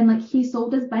bike, and like he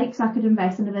sold his bike so I could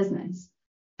invest in the business.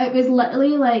 It was literally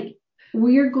like,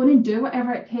 we're going to do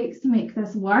whatever it takes to make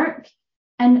this work.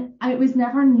 And it was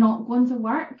never not going to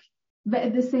work. But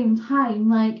at the same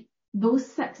time, like,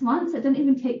 those 6 months, it didn't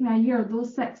even take me a year.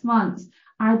 Those 6 months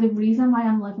are the reason why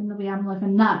I'm living the way I'm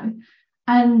living now.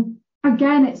 And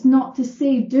again, it's not to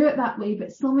say do it that way,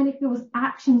 but so many people's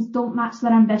actions don't match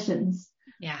their ambitions.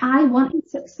 Yeah. I wanted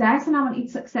success, and I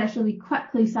wanted success really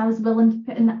quickly, so I was willing to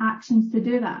put in the actions to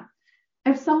do that.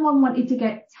 If someone wanted to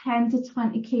get 10 to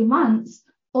 20k months,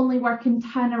 only working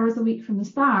 10 hours a week from the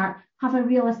start, have a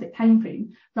realistic time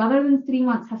frame. Rather than 3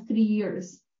 months, have 3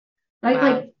 years. Right?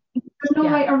 Wow. Like, there's no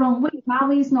right or wrong way. My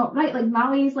way's not right. Like, my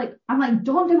way's like, I'm like,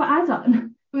 don't do what I've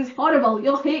done. It was horrible.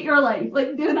 You'll hate your life.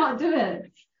 Like, do not do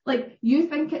it. Like, you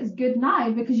think it's good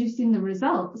now because you've seen the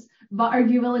results, but are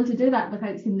you willing to do that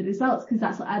without seeing the results? Because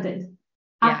that's what I did.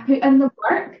 Yeah. I put in the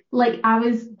work. Like, I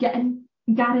was getting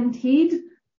guaranteed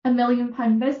 £1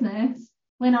 million business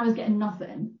when I was getting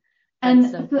nothing.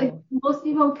 And so I feel like most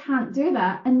people can't do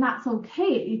that, and that's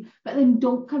okay. But then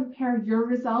don't compare your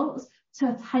results to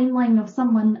a timeline of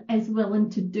someone is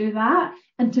willing to do that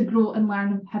and to grow and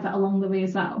learn and pivot along the way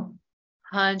as well.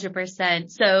 100%.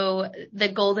 So the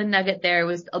golden nugget there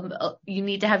was you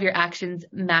need to have your actions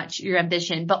match your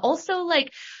ambition, but also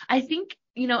like, I think,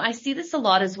 you know, I see this a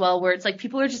lot as well, where it's like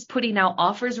people are just putting out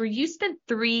offers where you spent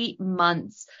 3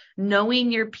 months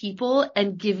knowing your people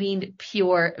and giving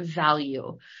pure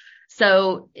value.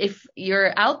 So if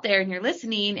you're out there and you're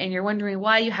listening and you're wondering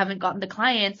why you haven't gotten the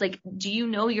clients, like, do you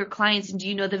know your clients and do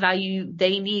you know the value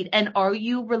they need? And are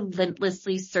you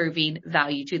relentlessly serving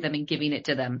value to them and giving it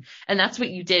to them? And that's what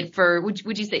you did for,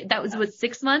 would you say that was what,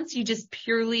 6 months? You just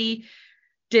purely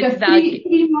did value.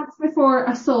 3 months before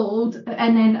I sold,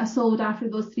 and then I sold after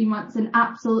those 3 months. And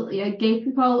absolutely, I gave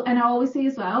people, and I always say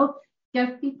as well,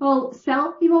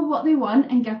 sell people what they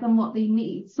want and give them what they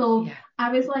need. So yeah.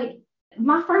 I was like,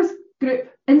 my first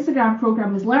group Instagram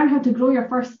program was learn how to grow your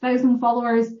first 1,000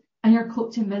 followers and your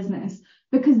coaching business,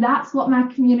 because that's what my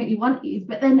community wanted.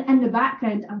 But then in the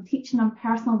background, I'm teaching them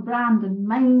personal brand and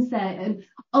mindset and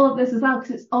all of this as well,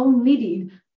 because it's all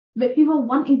needed. but people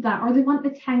wanted that, or they want the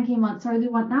 10K months, or they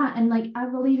want that. And like, I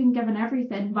believe in giving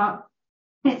everything, but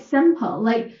it's simple.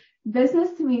 Like,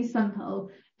 business to me is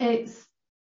simple. It's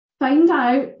find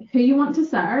out who you want to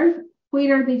serve,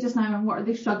 where are they just now and what are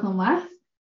they struggling with,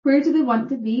 where do they want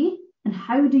to be, and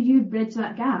how do you bridge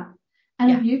that gap? And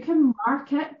if you can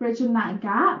market bridging that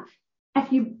gap,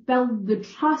 if you build the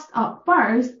trust up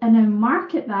first and then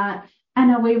market that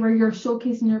in a way where you're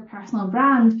showcasing your personal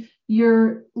brand,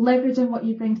 you're leveraging what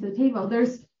you bring to the table.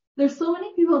 There's so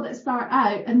many people that start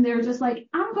out and they're just like,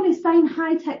 I'm going to sign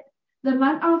high tech. The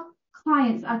amount of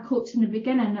clients I coached in the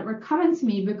beginning that were coming to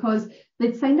me because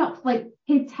they'd signed up, like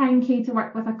paid 10K to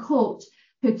work with a coach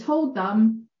who told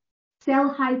them, sell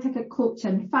high ticket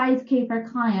coaching, 5K per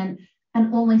client,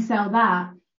 and only sell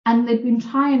that. And they'd been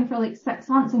trying for like 6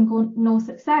 months and go no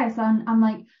success. And I'm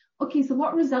like, okay, so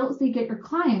what results do you get your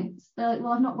clients? They're like,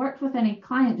 well, I've not worked with any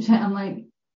clients yet. I'm like,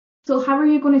 so how are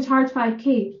you going to charge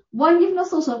 5K? One, you've no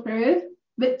social proof,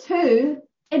 but two,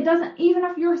 it doesn't, even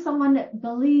if you're someone that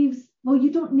believes, well,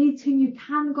 you don't need to, you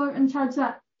can go out and charge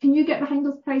that. Can you get behind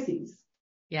those prices?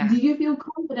 Yeah. Do you feel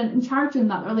confident in charging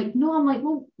that? They're like, no. I'm like,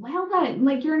 well then,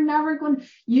 like, you're never going,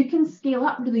 you can scale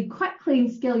up really quickly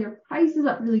and scale your prices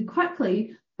up really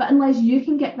quickly. But unless you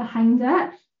can get behind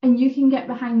it and you can get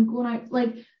behind going out,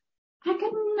 like, I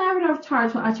could never have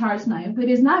charged what I charge now.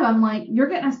 Whereas now I'm like, you're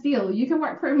getting a steal. You can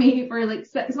work for me for like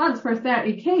 6 months for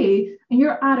 30K and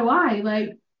your ROI. Like,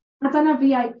 I've done a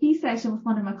VIP session with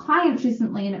one of my clients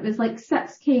recently and it was like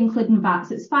 6K including VAT.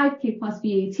 So it's 5K plus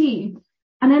VAT.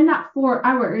 And in that 4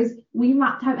 hours, we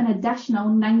mapped out an additional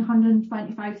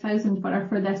 925,000 for her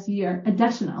for this year,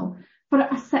 additional for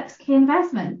a 6K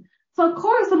investment. So of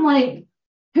course I'm like,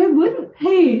 who wouldn't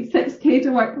pay 6K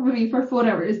to work with me for 4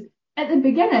 hours? At the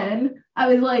beginning, I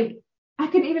was like, I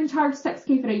couldn't even charge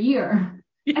 6K for a year.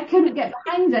 I couldn't get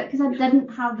behind it because I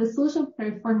didn't have the social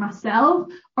proof for myself,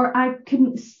 or I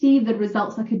couldn't see the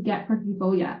results I could get for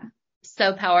people yet.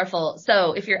 So powerful.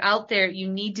 So if you're out there, you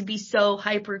need to be so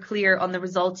hyper clear on the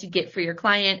results you get for your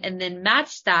client and then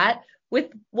match that with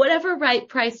whatever right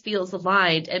price feels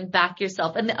aligned and back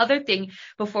yourself. And the other thing,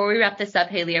 before we wrap this up,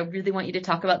 Hayley, I really want you to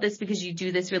talk about this because you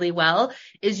do this really well,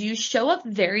 is you show up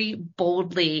very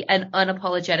boldly and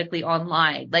unapologetically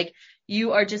online. Like,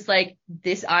 you are just like,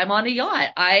 this, I'm on a yacht.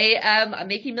 I'm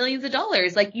making millions of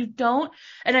dollars. Like, you don't,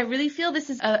 and I really feel this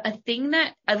is a thing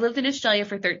that I lived in Australia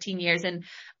for 13 years and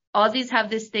Aussies have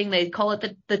this thing, they call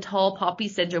it the tall poppy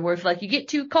syndrome, where if like you get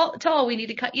too tall, we need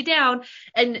to cut you down.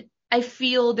 And I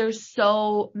feel there's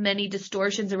so many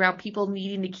distortions around people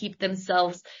needing to keep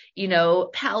themselves,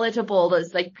 palatable.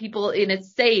 There's like people and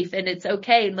it's safe and it's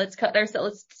okay. And let's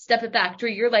step it back.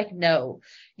 You're like, no,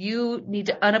 you need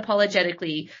to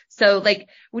unapologetically. So like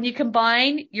when you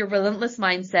combine your relentless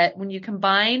mindset, when you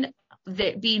combine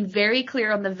being very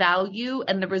clear on the value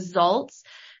and the results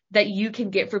that you can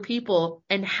get for people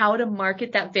and how to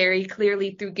market that very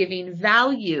clearly through giving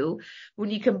value, when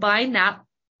you combine that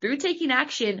through taking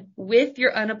action with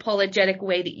your unapologetic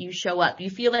way that you show up, you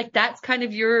feel like that's kind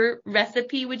of your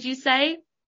recipe, would you say?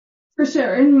 For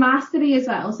sure. And mastery as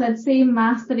well. So I'd say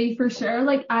mastery for sure.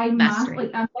 Like I'm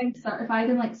certified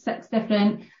in like 6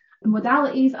 different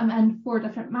modalities. I'm in 4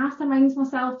 different masterminds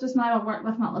myself just now. I work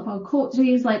with multiple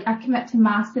coaches. Like I commit to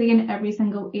mastery in every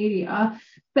single area.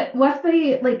 But with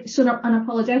the like showing up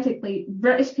unapologetically,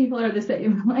 British people are the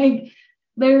same. Like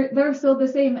they're still the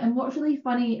same. And what's really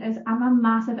funny is I'm a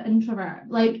massive introvert.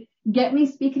 Like get me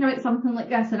speaking about something like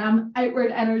this and I'm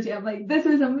outward energy. I'm like, this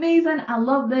is amazing. I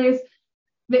love this.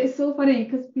 But it's so funny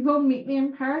because people meet me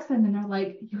in person and they're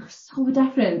like, you're so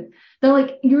different. They're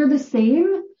like, you're the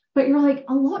same, but you're like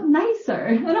a lot nicer.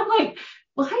 And I'm like,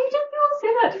 well, how do people say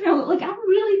that to me? Like, I'm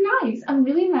really nice. I'm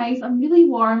really nice. I'm really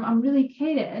warm. I'm really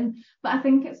caring. But I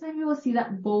think it's when people see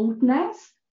that boldness,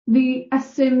 they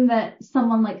assume that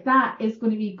someone like that is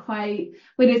going to be quite,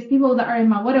 whereas people that are in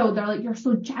my world, they're like, you're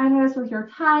so generous with your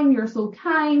time. You're so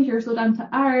kind. You're so down to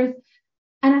earth.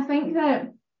 And I think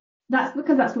that's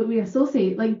because that's what we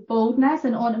associate, like boldness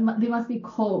and they must be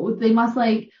cold. They must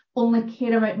like only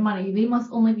care about money. They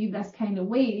must only be this kind of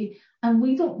way. And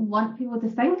we don't want people to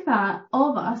think that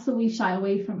of us, so we shy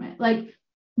away from it. Like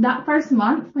that first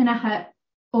month when I hit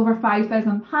over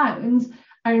 £5,000,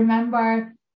 I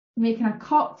remember making a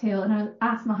cocktail and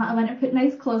I went and put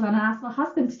nice clothes on and I asked my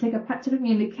husband to take a picture of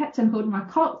me in the kitchen holding my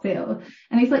cocktail.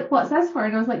 And he's like, what's this for?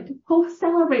 And I was like, to post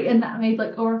celebrating that I made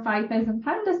like over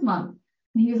 £5,000 this month.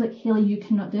 And he was like, Hayley, you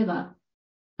cannot do that.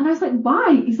 And I was like,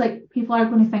 why? He's like, people are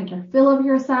going to think you're full of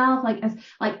yourself. Like, it's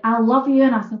like, I love you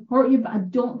and I support you, but I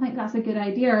don't think that's a good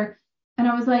idea. And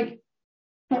I was like,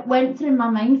 it went through my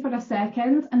mind for a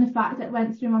second. And the fact that it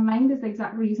went through my mind is the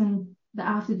exact reason that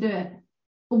I have to do it.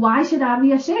 Why should I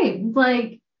be ashamed?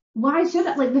 Like, why should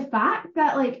it? Like, the fact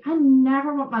that, like, I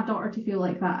never want my daughter to feel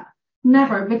like that.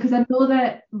 Never, because I know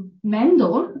that men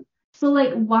don't. So,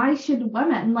 like, why should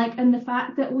women? Like, and the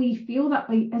fact that we feel that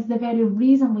way is the very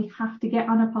reason we have to get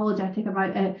unapologetic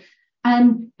about it.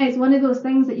 And it's one of those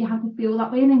things that you have to feel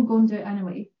that way and then go and do it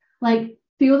anyway. Like,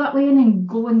 feel that way and then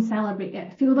go and celebrate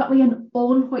it. Feel that way and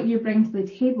own what you bring to the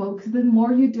table. Because the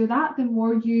more you do that, the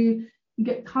more you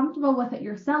get comfortable with it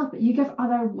yourself, but you give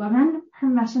other women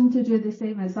permission to do the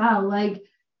same as well. Like,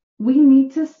 we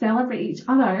need to celebrate each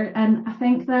other. And I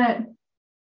think that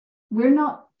we're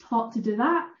not taught to do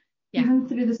that. Even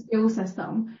through the school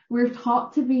system, we're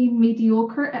taught to be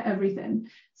mediocre at everything.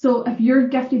 So if you're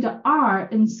gifted at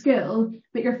art in school,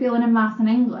 but you're failing in math and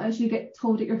English, you get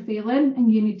told that you're failing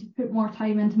and you need to put more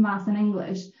time into math and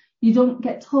English. You don't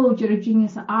get told you're a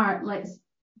genius at art. Let's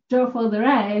drop all the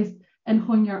rest and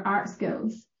hone your art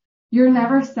skills. You're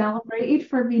never celebrated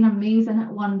for being amazing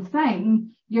at one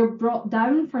thing. You're brought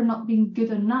down for not being good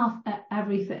enough at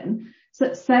everything. So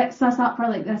it sets us up for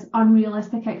like this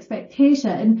unrealistic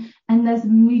expectation and this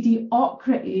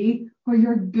mediocrity where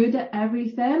you're good at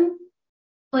everything.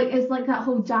 Like, it's like that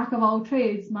whole jack of all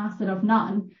trades, master of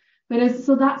none.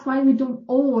 So that's why we don't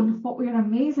own what we're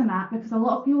amazing at, because a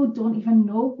lot of people don't even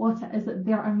know what it is that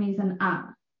they're amazing at.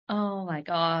 Oh my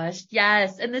gosh.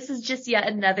 Yes. And this is just yet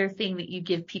another thing that you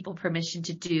give people permission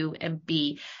to do and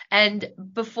be. And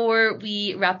before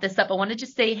we wrap this up, I want to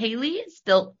just say, Hayley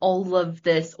built all of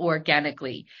this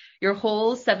organically. Your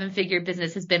whole 7-figure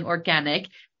business has been organic.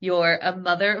 You're a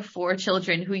mother of 4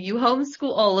 children who you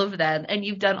homeschool all of them, and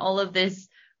you've done all of this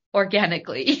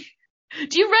organically.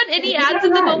 Do you run any ads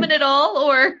at the moment at all,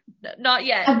 or not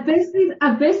yet? I'll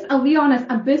be honest,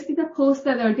 I boosted a post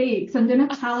the other day because I'm doing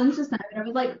a challenge just now, and I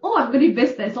was like, oh, I'm going to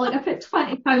boost this. So, like, I put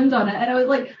 £20 on it, and I was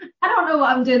like, I don't know what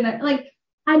I'm doing there. Like,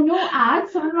 I know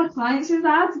ads, some of my clients use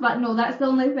ads, but no, that's the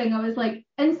only thing. I was like,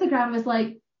 Instagram was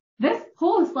like, this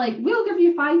post, like, we'll give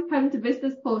you £5 to boost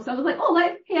this post. I was like, oh,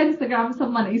 let's pay Instagram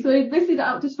some money. So I boosted it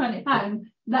up to £20.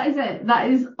 That is it. That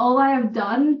is all I have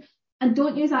done. And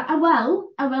don't use that. I will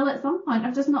at some point.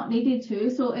 I've just not needed to.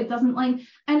 So it doesn't like,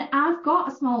 and I've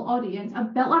got a small audience.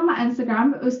 I've built up my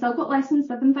Instagram, but we've still got less than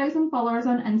 7,000 followers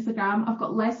on Instagram. I've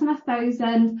got less than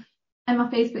 1,000 in my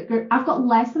Facebook group. I've got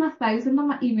less than 1,000 on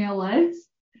my email list.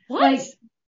 What? Like,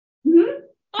 Oh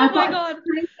my God.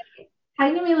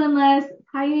 Tiny mailing list,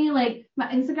 tiny, like, my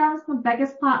Instagram is my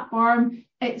biggest platform.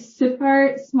 It's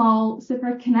super small,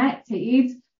 super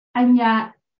connected. And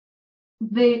yet,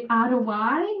 the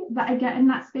ROI that I get in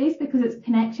that space, because it's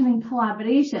connection and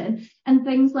collaboration and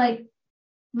things like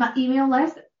my email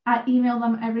list, I email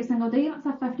them every single day, and it's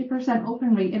a 50%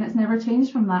 open rate, and it's never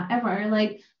changed from that ever.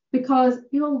 Like, because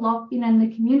people love being in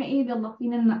the community, they love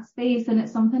being in that space, and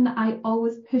it's something that I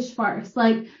always push first.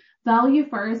 Like, value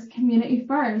first, community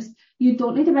first. You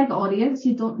don't need a big audience,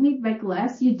 you don't need big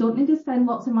lists, you don't need to spend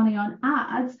lots of money on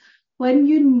ads. When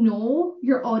you know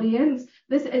your audience,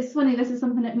 this is funny, this is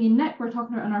something that me and Nick were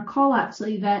talking about on our call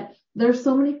actually, that there's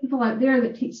so many people out there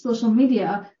that teach social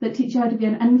media, that teach you how to be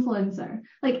an influencer.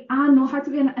 Like, I know how to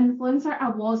be an influencer, I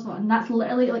was one. That's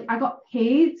literally, like, I got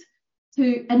paid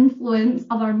to influence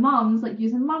other mums, like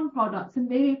using mum products and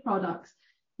baby products.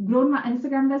 Growing my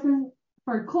Instagram business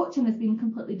for coaching has been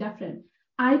completely different.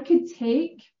 I could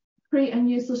create a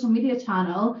new social media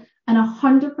channel and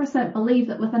 100% believe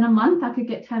that within a month I could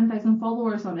get 10,000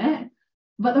 followers on it,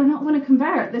 but they're not going to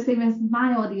convert the same as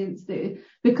my audience do,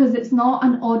 because it's not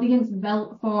an audience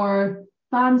built for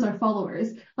fans or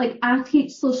followers. Like, I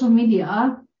teach social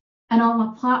media and all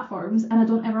my platforms, and I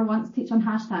don't ever want to teach on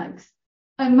hashtags.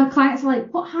 And my clients are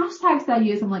like, what hashtags do I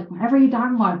use? I'm like, whatever you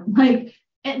darn want. Like,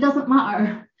 it doesn't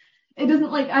matter. It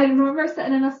doesn't, like, I remember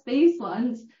sitting in a space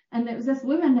once, and there was this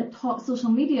woman that taught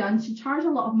social media, and she charged a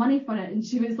lot of money for it. And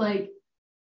she was like,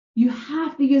 you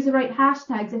have to use the right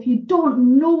hashtags. If you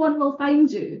don't, no one will find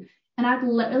you. And I'd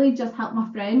literally just helped my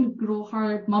friend grow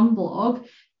her mum blog.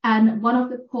 And one of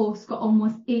the posts got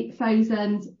almost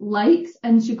 8,000 likes,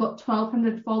 and she got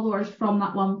 1,200 followers from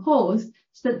that one post.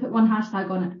 She didn't put one hashtag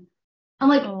on it. I'm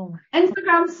like,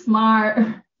 Instagram's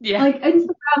smart. Yeah. Like,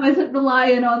 Instagram isn't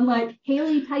relying on, like,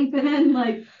 Hayley typing in,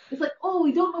 like, it's like, oh,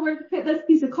 we don't know where to put this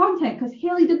piece of content because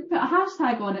Hayley didn't put a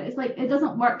hashtag on it. It's like, it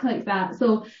doesn't work like that.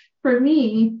 So for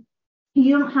me,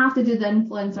 you don't have to do the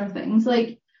influencer things.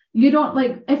 Like, you don't,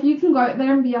 like, if you can go out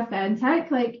there and be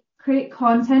authentic, like, create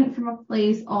content from a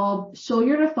place of show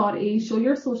your authority, show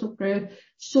your social proof,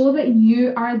 show that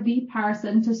you are the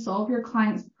person to solve your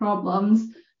clients' problems,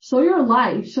 show your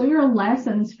life, show your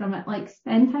lessons from it, like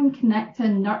spend time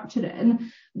connecting,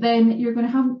 nurturing, then you're going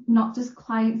to have not just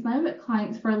clients now, but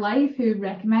clients for life who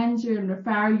recommend you and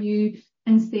refer you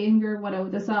and stay in your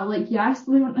world as well. Like, yes,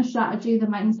 we want the strategy, the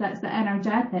mindsets, the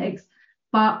energetics,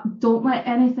 but don't let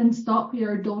anything stop you,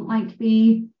 or don't like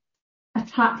be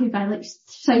attracted by like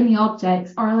shiny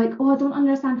objects, or like, oh, I don't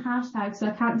understand hashtags, so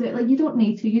I can't do it. Like, you don't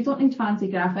need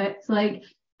fancy graphics. Like,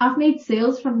 I've made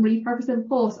sales from repurposing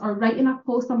posts or writing a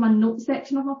post on my notes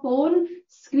section of my phone,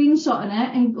 screenshotting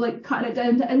it and like cutting it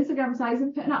down to Instagram size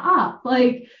and putting it up.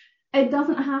 Like, it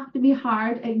doesn't have to be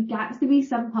hard. It gets to be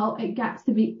simple. It gets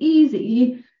to be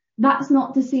easy. That's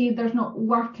not to say there's not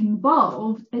work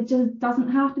involved. It just doesn't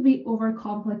have to be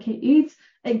overcomplicated.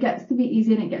 It gets to be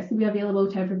easy and it gets to be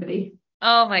available to everybody.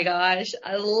 Oh my gosh,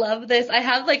 I love this. I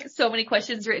have like so many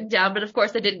questions written down, but of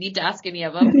course I didn't need to ask any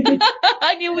of them.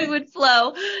 I knew we would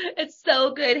flow. It's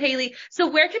so good, Hayley.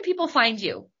 So where can people find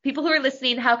you? People who are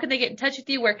listening, how can they get in touch with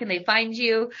you? Where can they find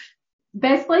you?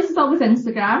 Best place is always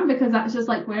Instagram, because that's just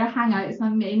like where I hang out. It's my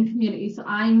main community. So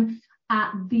I'm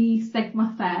at the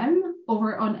Sigma Femme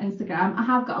over on Instagram. I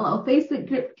have got a little Facebook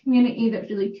group community that's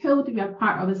really cool to be a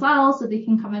part of as well, so they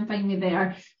can come and find me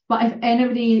there. But if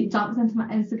anybody jumps into my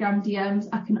Instagram DMs,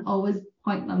 I can always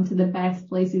point them to the best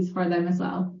places for them as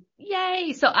well.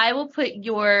 Yay. So I will put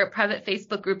your private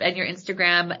Facebook group and your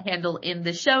Instagram handle in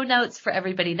the show notes for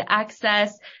everybody to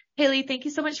access. Hayley, thank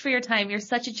you so much for your time. You're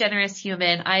such a generous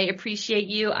human. I appreciate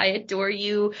you. I adore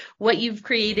you. What you've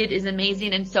created is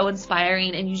amazing and so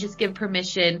inspiring, and you just give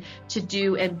permission to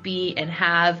do and be and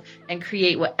have and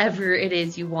create whatever it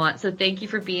is you want. So thank you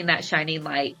for being that shining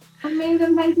light.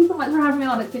 Amazing. Thank you so much for having me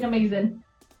on. It's been amazing.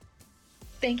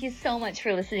 Thank you so much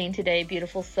for listening today,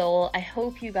 beautiful soul. I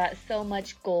hope you got so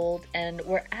much gold and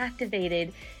were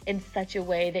activated in such a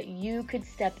way that you could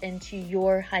step into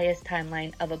your highest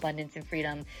timeline of abundance and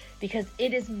freedom, because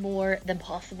it is more than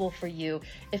possible for you.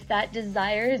 If that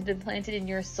desire has been planted in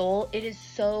your soul, it is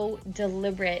so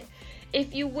deliberate.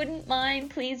 If you wouldn't mind,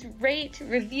 please rate,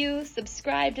 review,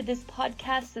 subscribe to this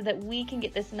podcast so that we can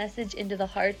get this message into the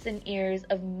hearts and ears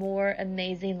of more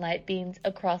amazing light beings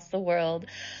across the world.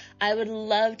 I would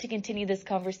love to continue this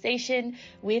conversation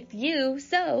with you,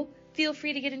 so feel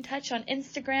free to get in touch on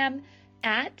Instagram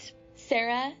at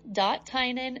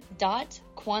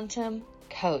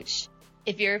sarah.tynan.quantumcoach.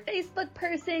 If you're a Facebook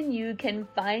person, you can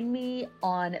find me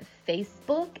on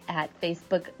Facebook at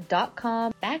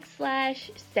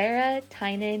facebook.com/Sarah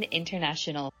Tynan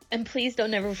International. And please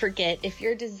don't ever forget, if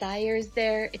your desire is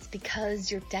there, it's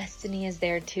because your destiny is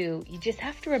there too. You just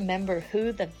have to remember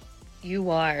who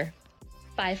you are.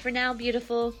 Bye for now,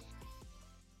 beautiful.